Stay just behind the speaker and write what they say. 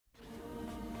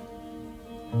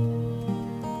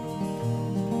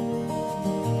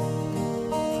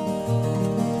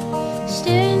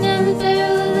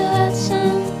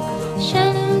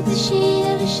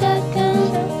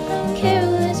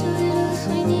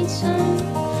song.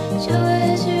 Show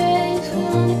us your eyes, we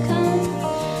wanna come.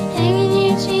 Hanging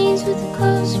your jeans with a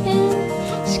clothespin.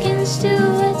 Skin still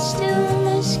wet, still on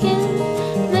my skin.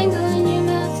 Mango in your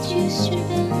mouth, juice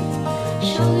dripping.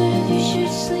 Shoulder of your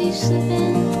shirt sleeve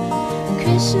slipping.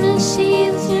 Christmas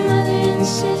Eve with your mother and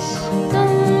sis.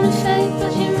 Don't wanna fight,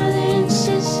 but your mother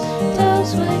insists.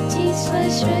 Dog's white teeth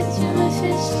slice right through my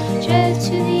fist. Drive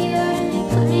to the yard and they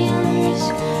put me on risk.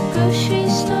 Grocery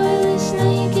store list, now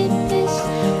you get pissed.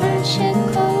 Uncheck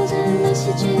calls and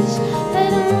messages. I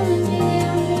don't wanna be the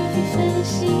owner of your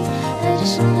fantasy. I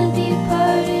just wanna be a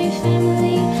part of your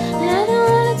family. And I don't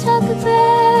wanna talk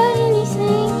about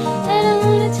anything. I don't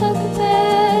wanna talk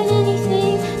about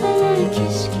anything. I wanna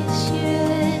kiss your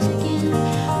eyes again.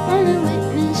 Wanna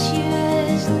witness your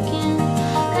eyes looking.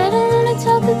 I don't wanna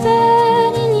talk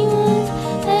about anyone.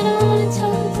 I don't wanna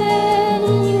talk about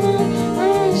anyone. I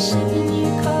wanna sleep in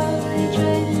your car while you're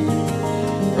driving.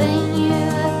 Lay in your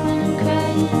lap when I'm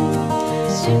crying.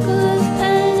 Circle of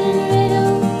pine and red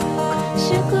oak.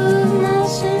 Circle of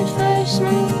moss and fire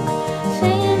smoke.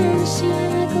 Fan on the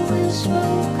ceiling like a wheel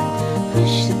spoke.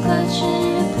 Push the clutch and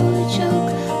I pull the choke.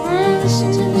 Wanna listen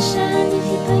to the sound of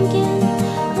you blinking.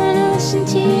 Wanna listen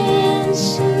to your hands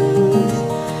soothe.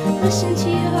 Listen to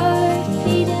your heart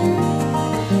beating.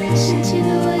 Listen to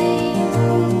the way you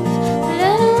move. But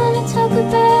I don't wanna talk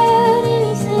about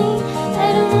anything. I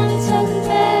don't wanna talk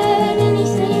about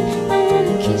anything. I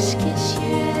wanna kiss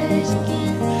your eyes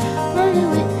again. Wanna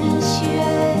witness your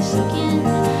eyes again.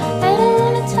 I don't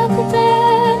wanna talk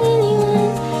about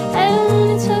anyone. I don't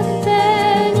wanna talk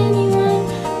about anyone.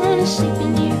 Wanna sleep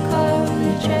in your car while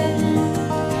you're driving.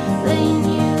 Lay in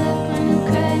your lap when I'm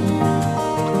crying.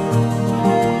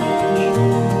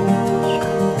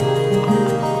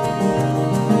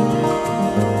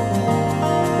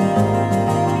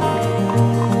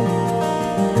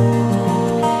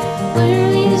 Weren't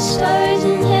we the stars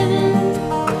in heaven?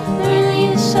 Weren't we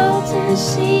the salt in the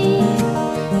sea?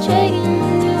 Dragging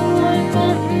a new warm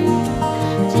mountain.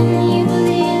 Didn't you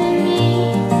believe in me?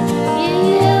 Yeah,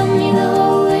 you held me the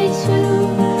whole way through.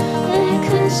 And I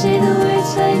couldn't say the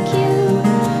words like you.